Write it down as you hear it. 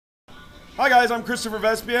Hi guys, I'm Christopher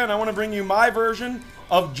Vespia, and I want to bring you my version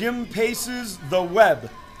of Jim Pace's The Web.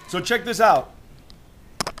 So check this out.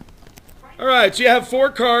 Alright, so you have 4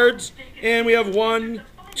 cards, and we have 1,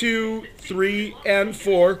 2, 3, and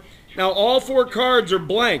 4. Now all 4 cards are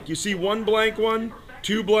blank. You see 1 blank one,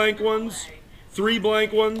 2 blank ones, 3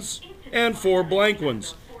 blank ones, and 4 blank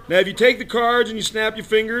ones. Now if you take the cards and you snap your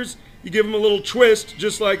fingers, you give them a little twist,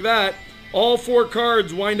 just like that, all 4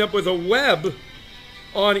 cards wind up with a web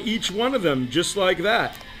on each one of them, just like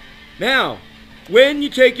that. Now, when you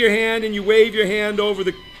take your hand and you wave your hand over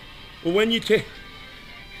the... Well, when you take...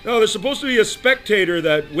 No, there's supposed to be a spectator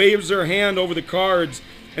that waves their hand over the cards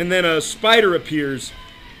and then a spider appears.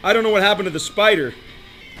 I don't know what happened to the spider.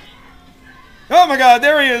 Oh my God,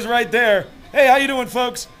 there he is right there. Hey, how you doing,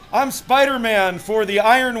 folks? I'm Spider-Man for the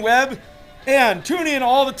Iron Web. And tune in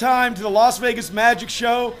all the time to the Las Vegas Magic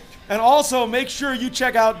Show. And also make sure you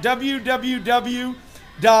check out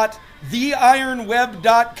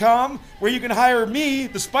www.theironweb.com, where you can hire me,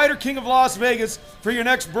 the Spider King of Las Vegas, for your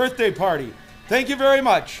next birthday party. Thank you very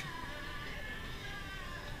much.